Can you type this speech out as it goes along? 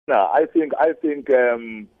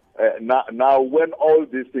Now when all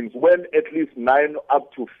these things, when at least 9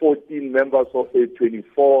 up to 14 members of a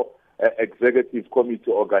 24 executive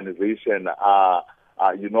committee organization are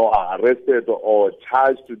arrested or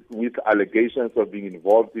charged with allegations of being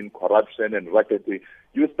involved in corruption and racketeering,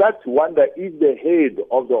 you start to wonder if the head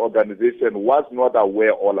of the organization was not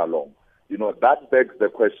aware all along. That begs the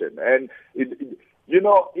question. And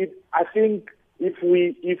I think if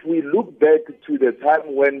we look back to the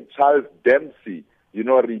time when Charles Dempsey,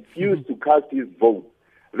 refused to cast his vote,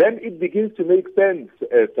 then it begins to make sense,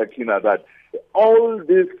 Sakina, that all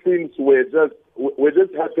these things were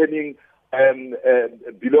just happening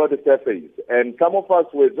below the surface, and some of us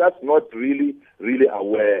were just not really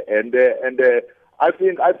aware. And I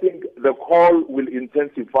think the call will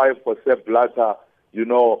intensify for Sepp Blatter,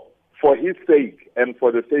 for his sake and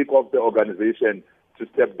for the sake of the organization, to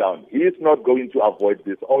step down. He is not going to avoid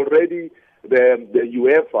this. Already, the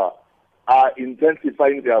UEFA are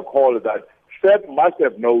intensifying their call that Sepp must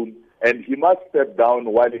have known and he must step down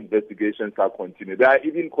while investigations are continuing. They are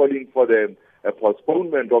even calling for the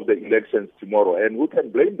postponement of the elections tomorrow, and who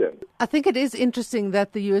can blame them? I think it is interesting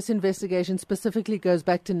that the U.S. investigation specifically goes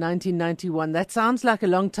back to 1991. That sounds like a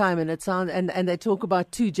long time, and and they talk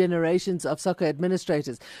about 2 generations of soccer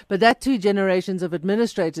administrators. But that 2 generations of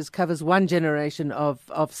administrators covers 1 generation of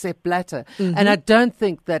Sepp Blatter. Mm-hmm. And I don't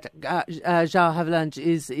think that João Havelange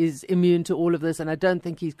is immune to all of this, and I don't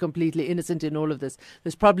think he's completely innocent in all of this.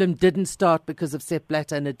 This problem didn't start because of Sepp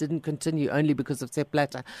Blatter, and it didn't continue only because of Sepp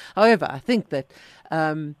Blatter. However, I think that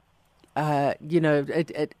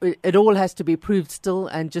it all has to be proved still,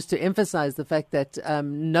 and just to emphasize the fact that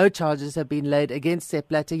no charges have been laid against Sepp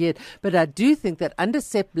Blatter yet. But I do think that under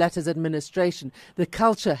Sepp Blatter's administration, the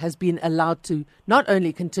culture has been allowed to not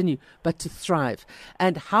only continue, but to thrive.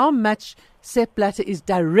 And how much Sepp Blatter is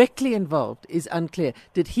directly involved is unclear.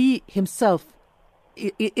 Did he himself,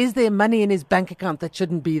 is there money in his bank account that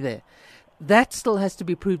shouldn't be there? That still has to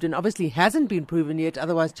be proved, and obviously hasn't been proven yet,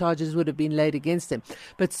 otherwise charges would have been laid against him.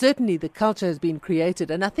 But certainly the culture has been created,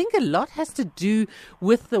 and I think a lot has to do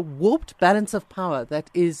with the warped balance of power that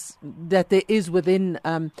there is within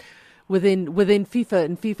FIFA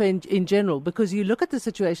and FIFA in general, because you look at the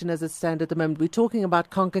situation as it stands at the moment. We're talking about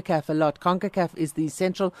CONCACAF a lot. CONCACAF is the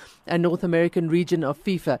Central and North American region of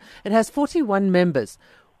FIFA. It has 41 members.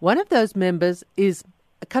 One of those members is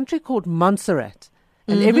a country called Montserrat.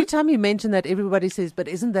 And every time you mention that, everybody says, but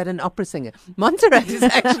isn't that an opera singer? Montserrat is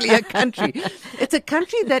actually a country. It's a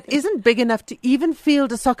country that isn't big enough to even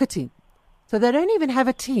field a soccer team. So they don't even have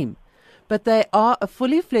a team. But they are a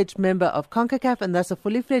fully fledged member of CONCACAF, and thus a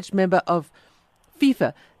fully fledged member of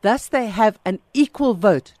FIFA. Thus they have an equal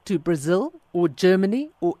vote to Brazil or Germany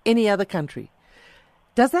or any other country.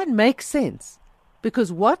 Does that make sense?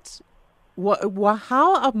 Because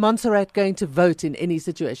how are Montserrat going to vote in any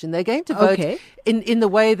situation? They're going to vote in the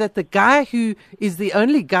way that the guy who is the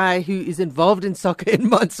only guy who is involved in soccer in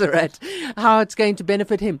Montserrat, how it's going to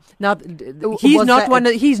benefit him. Now, he's not one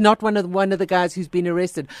of the guys who's been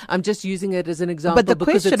arrested. I'm just using it as an example. But the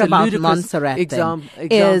question it's about Montserrat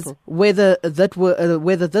is whether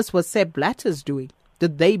this was Sepp Blatter's doing.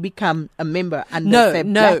 Did they become a member under Sepp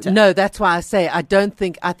Blatter? No. That's why I say I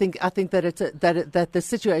think that that the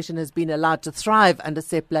situation has been allowed to thrive under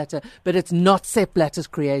Sepp Blatter, but it's not Sepp Blatter's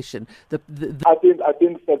creation. I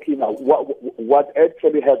think, Sakina, what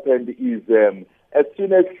actually happened is as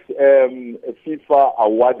soon as FIFA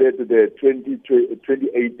awarded the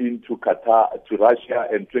 2018 to Qatar, to Russia,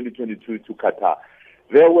 and 2022 to Qatar,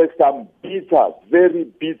 there were some very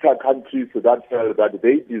bitter countries that felt that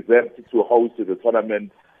they deserved to host the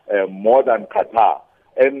tournament more than Qatar.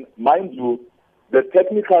 And mind you, the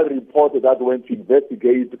technical report that went to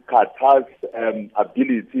investigate Qatar's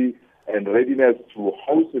ability and readiness to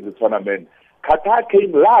host the tournament, Qatar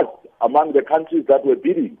came last among the countries that were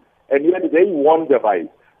bidding, and yet they won the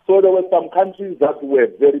right. So there were some countries that were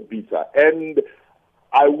very bitter. And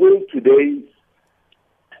I will today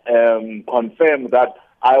confirm that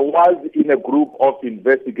I was in a group of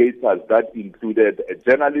investigators that included a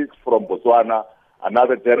journalist from Botswana,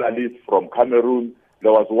 another journalist from Cameroon,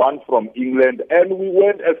 there was one from England, and we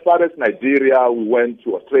went as far as Nigeria, we went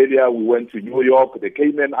to Australia, we went to New York, the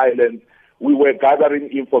Cayman Islands. We were gathering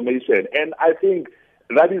information, and I think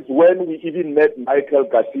that is when we even met Michael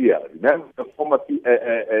Garcia, remember the former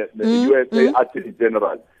USA Attorney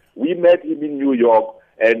General. We met him in New York,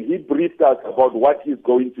 and he briefed us about what he's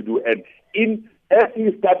going to do. And as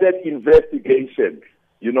he started investigation,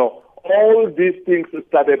 all these things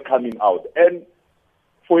started coming out. And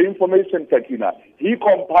for information, Sakina, he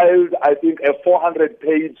compiled, I think, a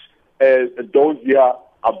 400-page dossier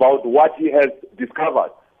about what he has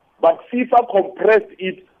discovered. but FIFA compressed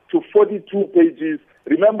it to 42 pages.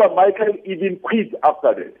 Remember, Michael even quit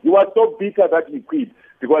after that. He was so bitter that he quit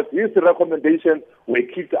because his recommendations were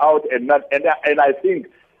kicked out, and I think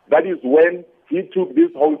that is when he took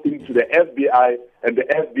this whole thing to the FBI, and the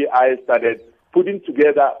FBI started putting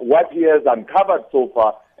together what he has uncovered so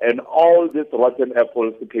far, and all these rotten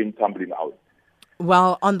apples came tumbling out.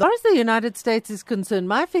 Well, as far as the United States is concerned,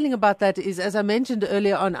 my feeling about that is, as I mentioned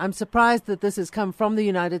earlier on, I'm surprised that this has come from the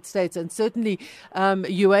United States, and certainly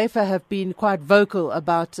UEFA have been quite vocal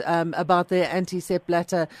about their anti-Sepp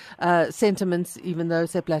Blatter sentiments, even though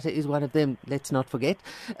Sepp Blatter is one of them, let's not forget.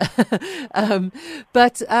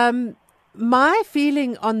 But my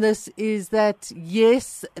feeling on this is that,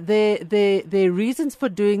 yes, their reasons for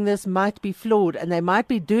doing this might be flawed, and they might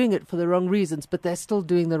be doing it for the wrong reasons, but they're still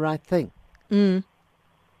doing the right thing.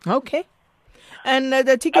 Okay. And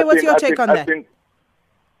TK, what's your take on that? I think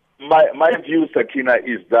my view, Sakina,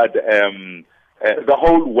 is that the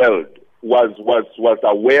whole world was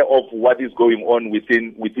aware of what is going on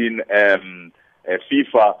within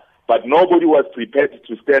FIFA, but nobody was prepared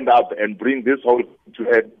to stand up and bring this whole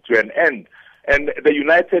to an end. And the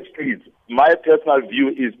United States, my personal view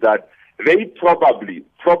is that they probably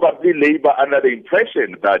labor under the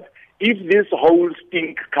impression that if this whole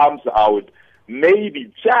stink comes out,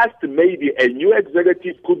 maybe, just maybe, a new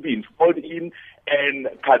executive could be installed in, and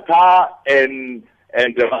Qatar and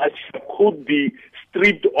Russia could be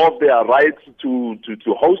stripped of their rights to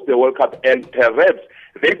host the World Cup, and perhaps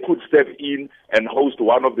they could step in and host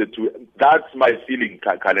one of the two. That's my feeling,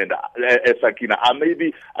 Calendar. Sakina, I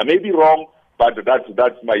may be wrong, but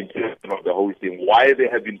that's my impression of the whole thing. Why they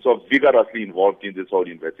have been so vigorously involved in this whole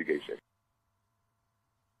investigation.